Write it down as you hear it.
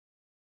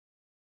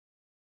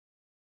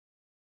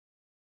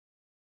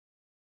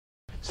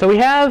So we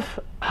have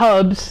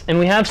hubs and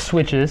we have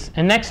switches,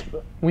 and next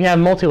we have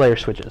multi-layer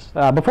switches.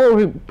 Before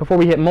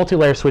we hit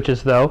multi-layer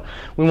switches though,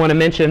 we want to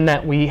mention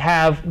that we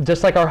have,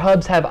 just like our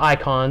hubs have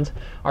icons,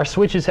 our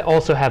switches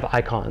also have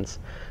icons.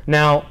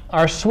 Now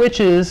our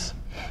switches,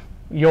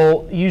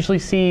 you'll usually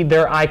see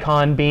their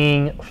icon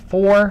being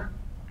 4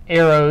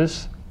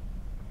 arrows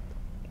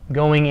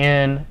going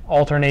in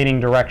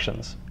alternating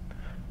directions.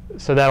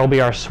 So that'll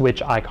be our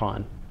switch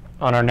icon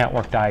on our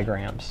network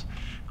diagrams.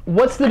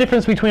 What's the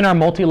difference between our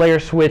multi-layer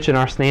switch and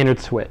our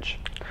standard switch?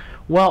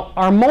 Well,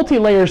 our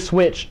multi-layer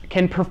switch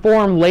can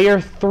perform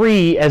layer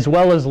 3 as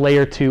well as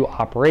layer 2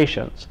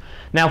 operations.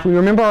 Now, if we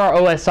remember our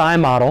OSI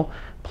model,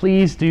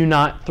 please do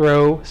not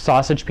throw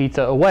sausage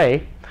pizza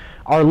away.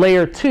 Our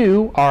layer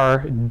 2,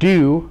 our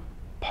do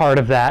part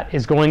of that,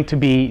 is going to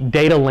be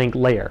data link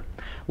layer.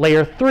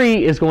 Layer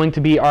 3 is going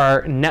to be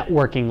our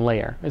networking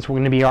layer. It's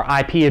going to be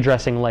our IP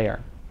addressing layer.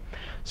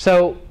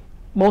 So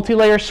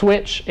multi-layer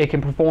switch, it can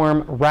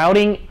perform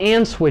routing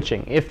and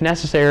switching. If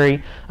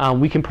necessary,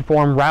 we can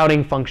perform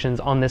routing functions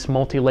on this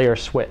multi-layer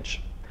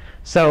switch.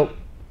 So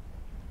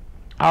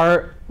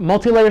our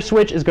multi-layer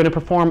switch is going to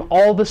perform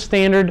all the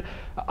standard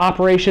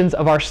operations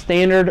of our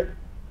standard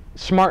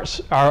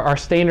our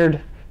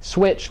standard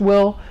switch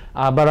will,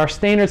 but our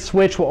standard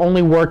switch will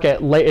only work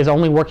at is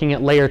only working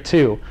at layer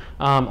 2.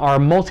 Our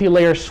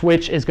multi-layer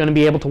switch is going to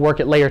be able to work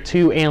at layer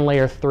 2 and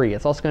layer 3.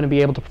 It's also going to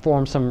be able to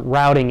perform some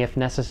routing if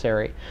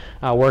necessary,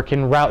 where it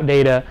can route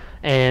data,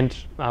 and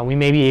we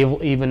may be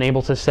even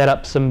able to set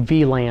up some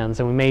VLANs,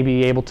 and we may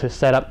be able to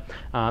set up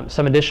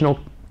some additional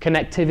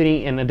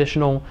connectivity and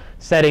additional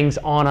settings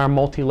on our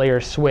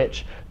multi-layer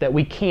switch that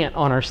we can't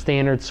on our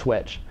standard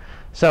switch.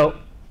 So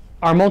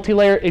our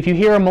multi-layer, if you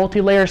hear a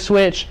multi-layer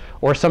switch,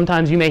 or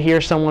sometimes you may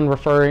hear someone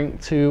referring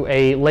to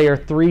a layer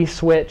 3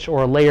 switch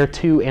or a layer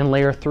 2 and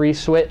layer 3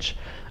 switch,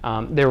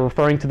 they're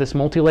referring to this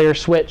multi-layer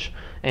switch.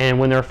 And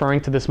when they're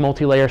referring to this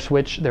multi-layer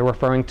switch, they're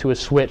referring to a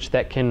switch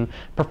that can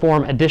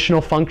perform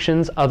additional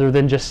functions other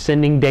than just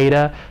sending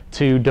data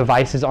to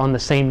devices on the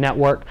same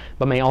network,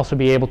 but may also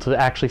be able to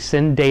actually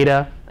send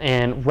data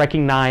and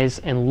recognize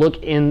and look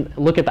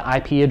at the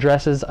IP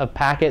addresses of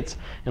packets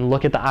and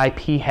look at the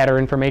IP header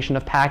information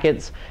of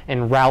packets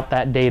and route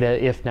that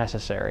data if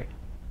necessary.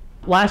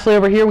 Lastly,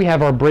 over here we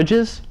have our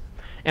bridges,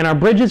 and our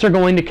bridges are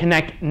going to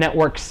connect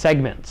network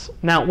segments.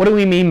 Now, what do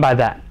we mean by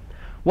that?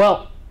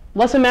 Well,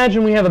 let's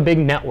imagine we have a big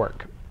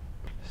network.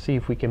 See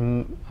if we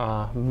can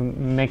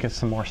make it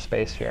some more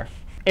space here.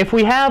 If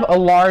we have a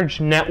large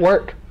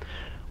network,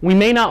 we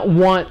may not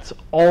want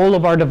all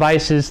of our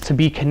devices to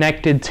be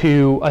connected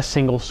to a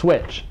single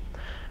switch.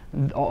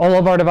 All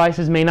of our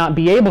devices may not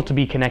be able to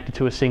be connected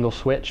to a single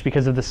switch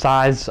because of the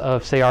size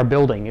of, say, our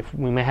building. If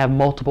we may have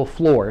multiple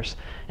floors,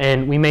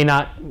 and we may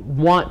not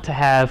want to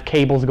have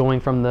cables going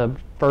from the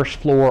first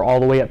floor all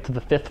the way up to the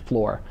 5th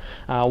floor.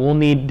 We'll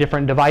need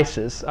different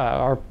devices.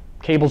 Our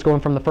cables going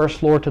from the 1st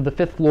floor to the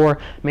 5th floor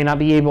may not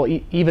be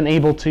even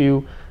able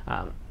to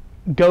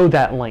go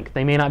that length.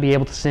 They may not be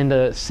able to send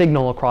a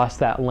signal across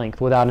that length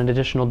without an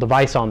additional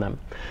device on them.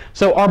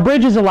 So our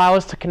bridges allow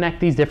us to connect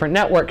these different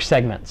network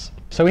segments.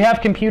 So we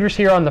have computers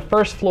here on the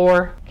 1st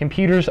floor,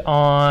 computers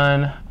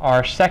on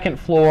our 2nd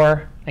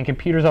floor, and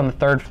computers on the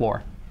 3rd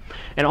floor.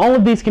 And all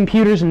of these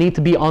computers need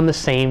to be on the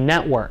same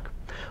network.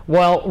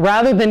 Well,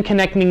 rather than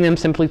connecting them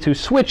simply to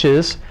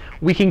switches,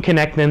 we can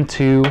connect them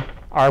to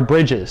our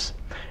bridges.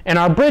 And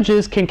our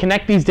bridges can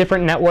connect these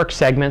different network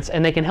segments,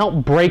 and they can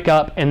help break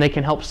up and they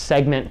can help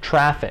segment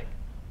traffic.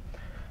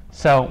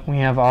 So we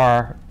have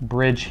our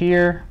bridge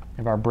here, we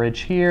have our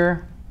bridge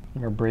here, we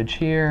have our bridge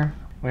here,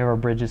 we have our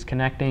bridges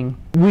connecting.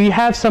 We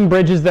have some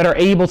bridges that are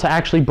able to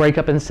actually break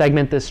up and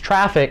segment this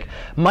traffic,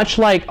 much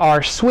like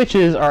our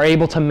switches are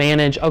able to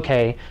manage,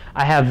 okay,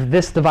 I have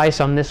this device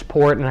on this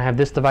port and I have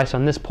this device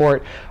on this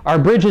port. Our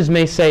bridges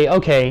may say,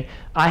 okay,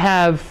 I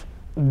have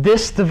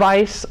this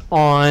device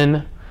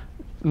on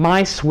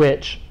my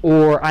switch,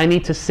 or I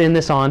need to send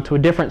this on to a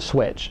different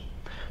switch.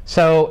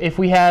 So if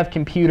we have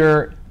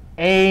computer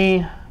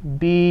A,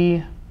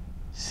 B,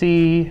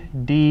 C,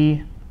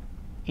 D,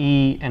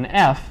 E, and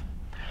F,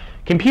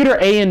 computer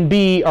A and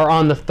B are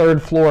on the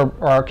 3rd floor,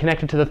 or are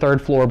connected to the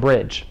 3rd floor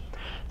bridge.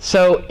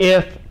 So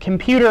if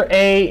computer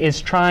A is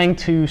trying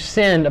to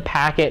send a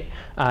packet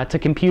to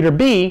computer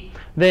B,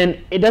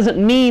 then it doesn't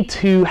need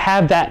to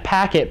have that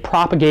packet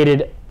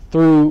propagated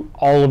through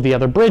all of the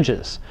other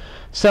bridges.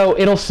 So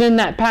it'll send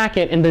that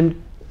packet, and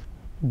then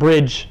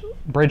bridge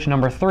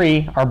number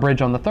 3, our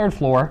bridge on the 3rd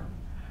floor,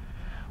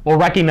 will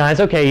recognize,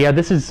 okay, yeah,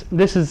 this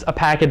is a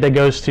packet that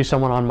goes to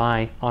someone on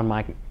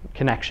my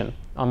connection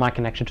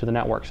to the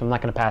network, so I'm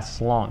not going to pass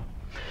this along.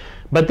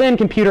 But then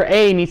computer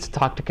A needs to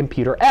talk to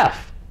computer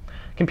F.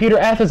 Computer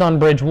F is on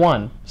bridge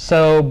 1,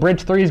 so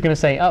bridge 3 is going to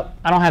say, oh,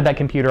 I don't have that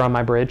computer on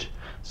my bridge,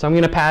 so I'm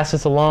going to pass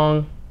this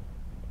along.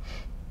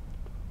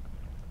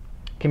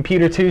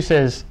 Computer 2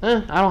 says,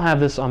 I don't have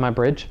this on my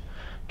bridge.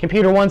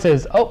 Computer 1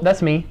 says, oh,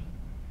 that's me,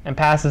 and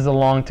passes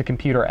along to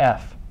computer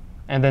F,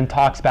 and then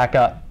talks back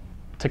up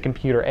to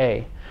computer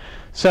A.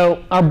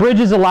 So our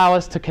bridges allow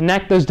us to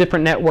connect those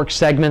different network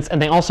segments, and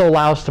they also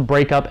allow us to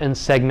break up and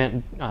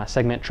segment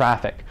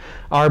traffic.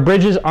 Our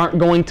bridges aren't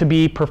going to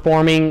be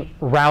performing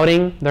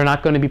routing. They're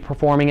not going to be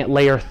performing at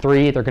layer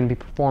 3. They're going to be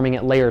performing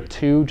at layer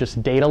 2,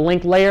 just data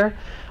link layer.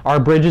 Our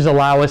bridges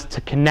allow us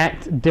to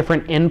connect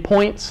different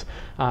endpoints.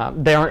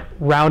 They aren't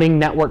routing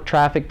network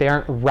traffic. They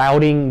aren't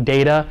routing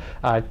data,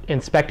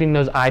 inspecting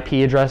those IP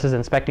addresses,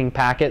 inspecting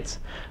packets.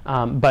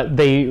 But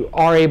they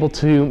are able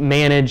to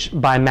manage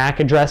by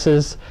MAC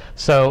addresses,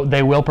 so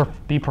they will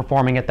be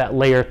performing at that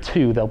layer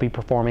 2. They'll be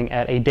performing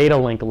at a data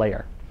link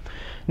layer.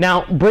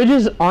 Now,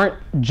 bridges aren't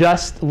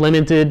just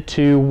limited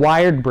to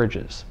wired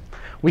bridges.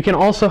 We can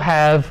also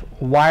have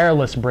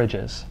wireless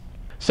bridges.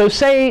 So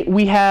say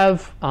we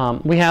have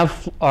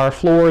our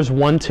floors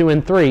 1, 2,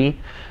 and 3,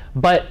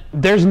 but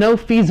there's no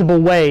feasible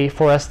way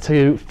for us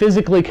to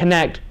physically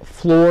connect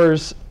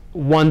floors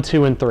 1,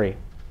 2, and 3.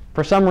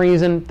 For some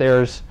reason,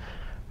 there's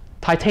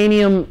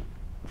titanium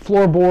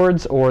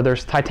floorboards, or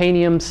there's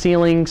titanium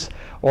ceilings,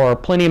 or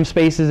plenty of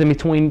spaces in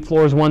between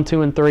floors 1,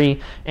 2, and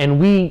 3, and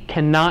we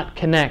cannot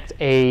connect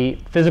a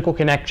physical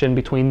connection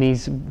between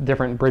these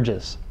different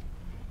bridges.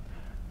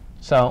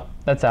 So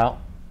that's out.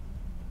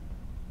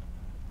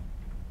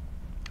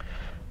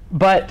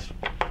 But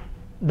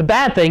the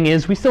bad thing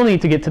is we still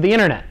need to get to the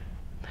internet.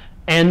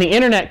 And the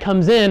internet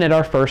comes in at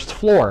our first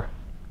floor.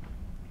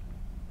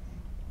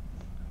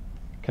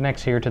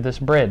 Connects here to this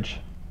bridge.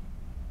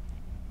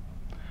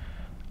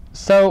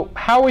 So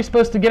how are we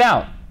supposed to get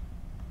out?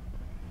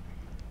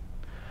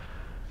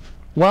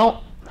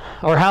 Well,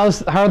 or how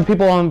are the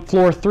people on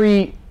floor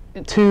 3,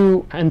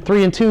 2, and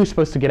 3 and 2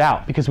 supposed to get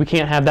out? Because we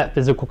can't have that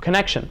physical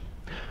connection.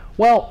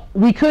 Well,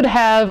 we could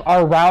have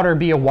our router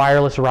be a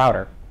wireless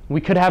router. We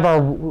could have our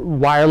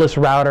wireless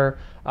router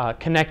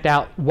connect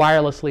out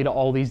wirelessly to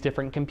all these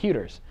different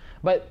computers.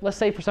 But let's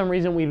say for some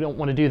reason we don't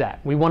want to do that.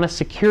 We want to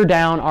secure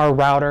down our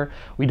router.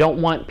 We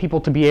don't want people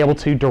to be able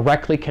to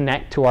directly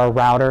connect to our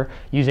router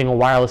using a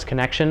wireless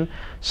connection.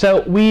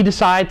 So we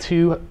decide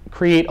to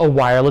create a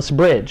wireless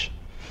bridge.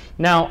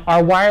 Now,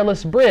 our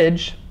wireless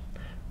bridge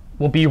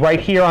will be right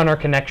here on our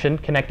connection,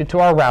 connected to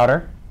our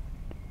router.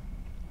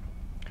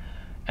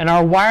 And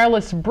our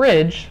wireless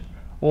bridge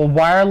will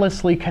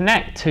wirelessly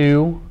connect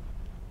to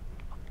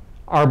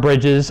our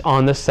bridges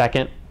on the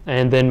second,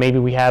 and then maybe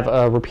we have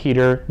a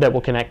repeater that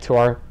will connect to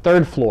our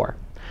third floor.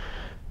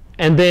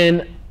 And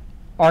then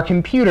our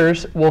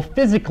computers will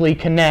physically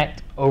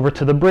connect over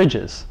to the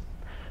bridges.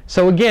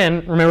 So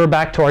again, remember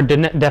back to our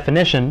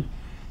definition,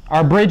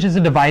 our bridge is a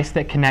device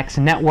that connects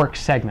network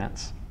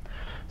segments.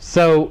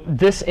 So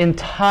this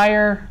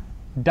entire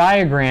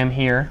diagram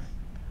here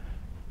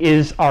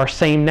is our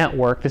same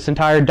network. This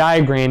entire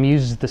diagram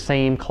uses the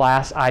same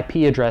class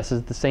IP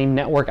addresses, the same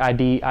network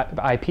ID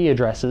IP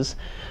addresses,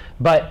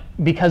 but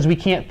because we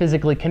can't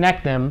physically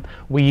connect them,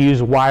 we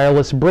use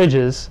wireless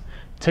bridges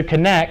to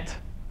connect,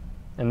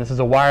 and this is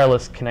a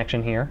wireless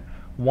connection here,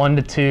 1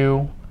 to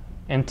 2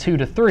 and 2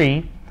 to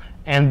 3,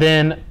 and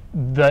then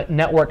the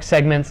network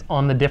segments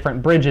on the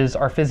different bridges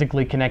are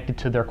physically connected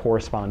to their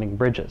corresponding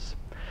bridges.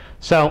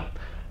 So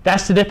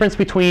that's the difference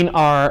between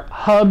our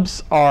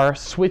hubs, our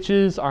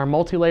switches, our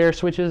multi-layer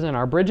switches, and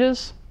our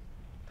bridges.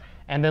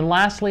 And then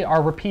lastly,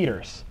 our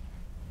repeaters.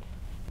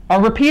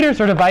 Our repeaters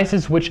are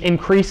devices which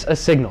increase a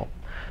signal.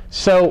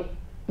 So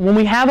when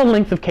we have a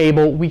length of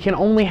cable, we can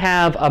only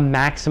have a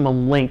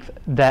maximum length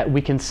that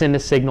we can send a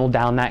signal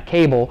down that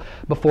cable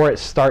before it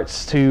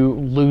starts to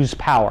lose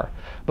power,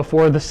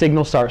 before the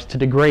signal starts to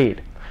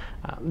degrade.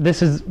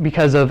 This is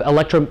because of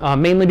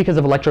mainly because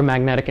of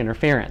electromagnetic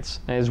interference,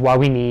 is why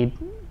we need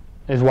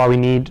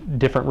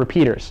different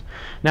repeaters.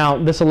 Now,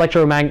 this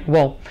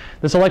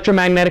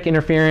electromagnetic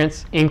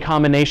interference in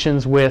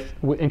combination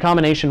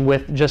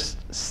with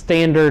just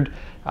standard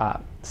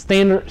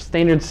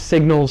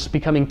signals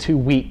becoming too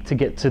weak to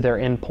get to their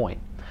endpoint.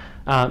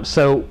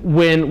 So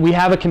when we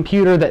have a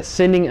computer that's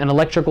sending an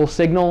electrical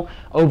signal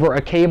over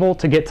a cable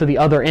to get to the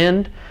other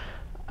end,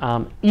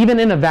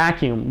 even in a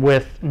vacuum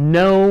with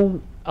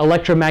no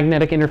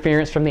electromagnetic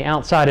interference from the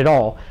outside at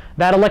all,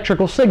 that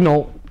electrical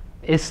signal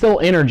is still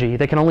energy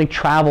that can only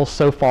travel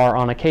so far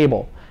on a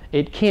cable.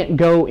 It can't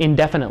go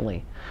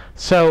indefinitely.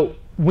 So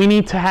we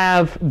need to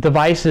have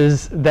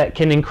devices that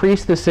can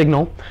increase the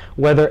signal,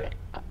 whether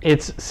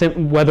it's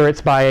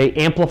by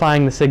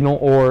amplifying the signal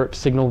or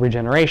signal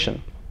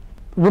regeneration.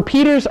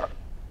 Repeaters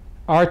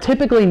are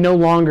typically no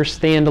longer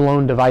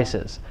standalone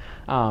devices.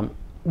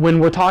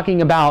 When we're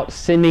talking about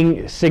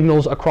sending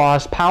signals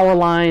across power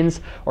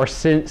lines or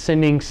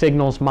sending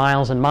signals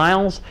miles and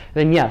miles,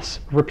 then yes,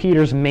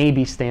 repeaters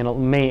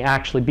may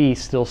actually be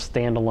still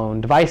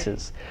standalone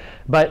devices.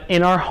 But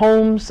in our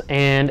homes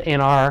and in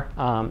our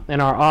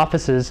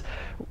offices,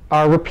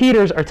 our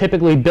repeaters are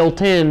typically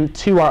built in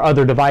to our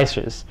other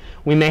devices.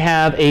 We may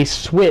have a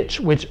switch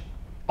which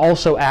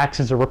also acts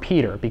as a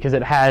repeater because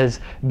it has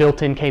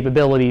built-in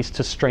capabilities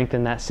to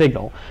strengthen that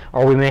signal.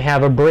 Or we may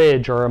have a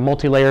bridge or a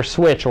multi-layer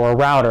switch or a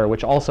router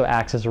which also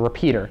acts as a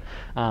repeater.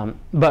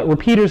 But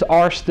repeaters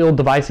are still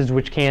devices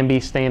which can be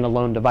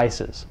standalone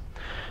devices.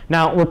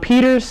 Now,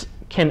 repeaters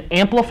can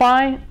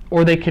amplify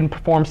or they can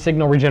perform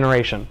signal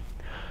regeneration.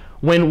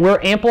 When we're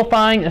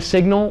amplifying a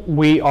signal,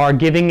 we are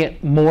giving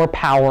it more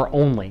power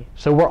only.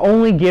 So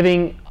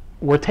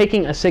we're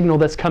taking a signal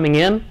that's coming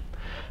in,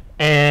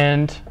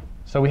 and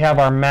so we have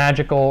our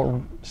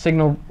magical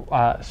signal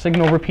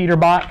repeater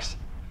box.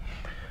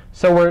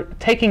 So we're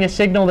taking a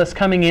signal that's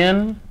coming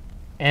in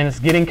and it's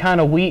getting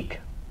kind of weak,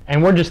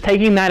 and we're just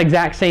taking that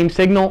exact same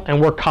signal and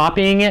we're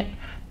copying it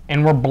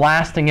and we're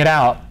blasting it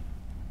out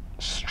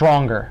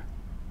stronger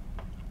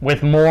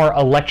with more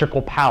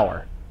electrical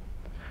power.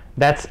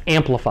 That's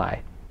amplify.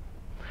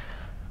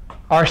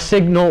 Our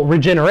signal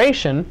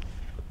regeneration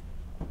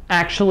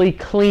actually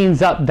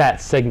cleans up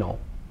that signal.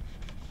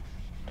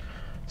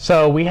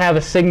 So we have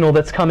a signal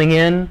that's coming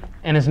in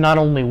and is not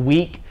only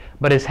weak,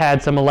 but has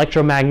had some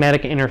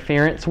electromagnetic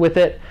interference with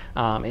it.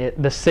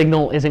 The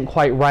signal isn't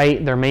quite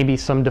right. There may be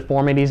some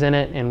deformities in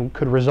it and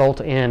could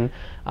result in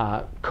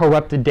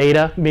corrupted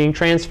data being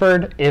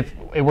transferred if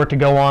it were to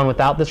go on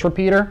without this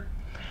repeater.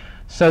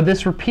 So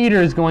this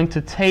repeater is going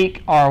to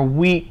take our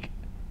weak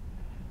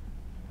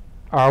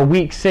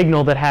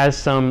signal that has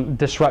some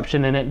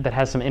disruption in it, that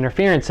has some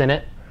interference in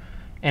it,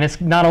 and it's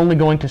not only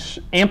going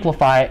to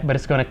amplify it, but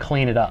it's going to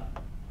clean it up.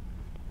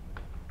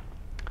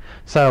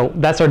 So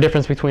that's our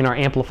difference between our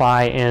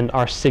amplify and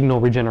our signal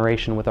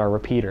regeneration with our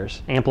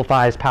repeaters.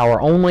 Amplify is power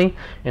only,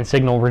 and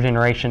signal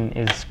regeneration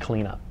is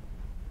cleanup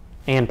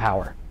and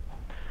power.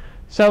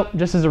 So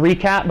just as a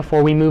recap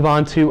before we move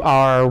on to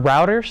our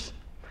routers,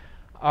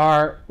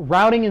 our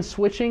routing and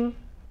switching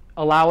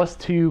allow us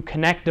to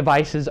connect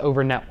devices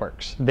over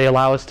networks. They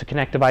allow us to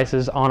connect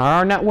devices on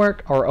our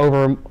network or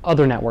over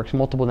other networks,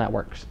 multiple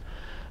networks.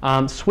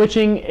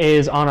 Switching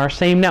is on our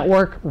same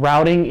network.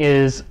 Routing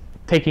is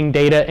taking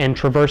data and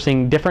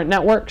traversing different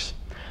networks.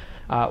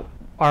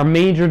 Our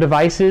major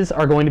devices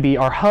are going to be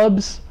our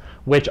hubs,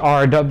 which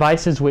are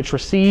devices which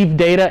receive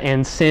data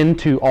and send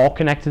to all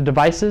connected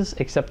devices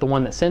except the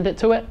one that sent it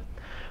to it.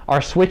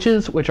 Our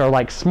switches, which are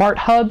like smart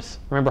hubs.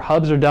 Remember,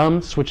 hubs are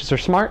dumb, switches are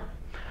smart.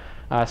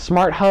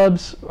 Smart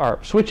hubs are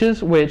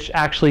switches which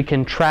actually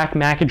can track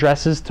MAC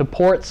addresses to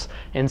ports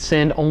and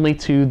send only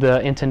to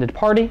the intended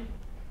party.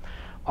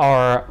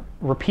 Our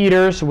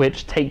repeaters,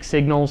 which take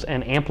signals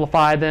and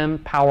amplify them,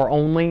 power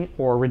only,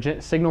 or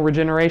signal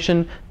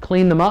regeneration,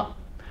 clean them up.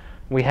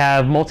 We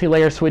have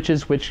multi-layer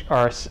switches, which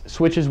are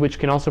switches which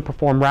can also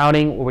perform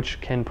routing,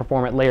 which can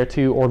perform at layer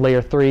 2 or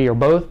layer 3 or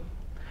both.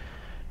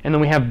 And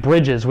then we have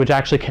bridges, which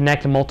actually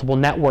connect multiple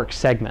network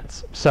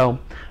segments. So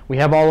we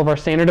have all of our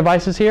standard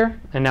devices here,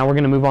 and now we're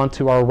going to move on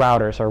to our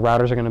routers. Our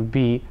routers are going to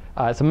be,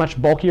 it's a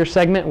much bulkier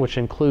segment, which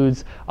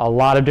includes a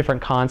lot of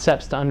different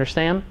concepts to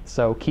understand.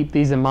 So keep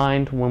these in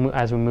mind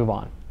as we move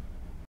on.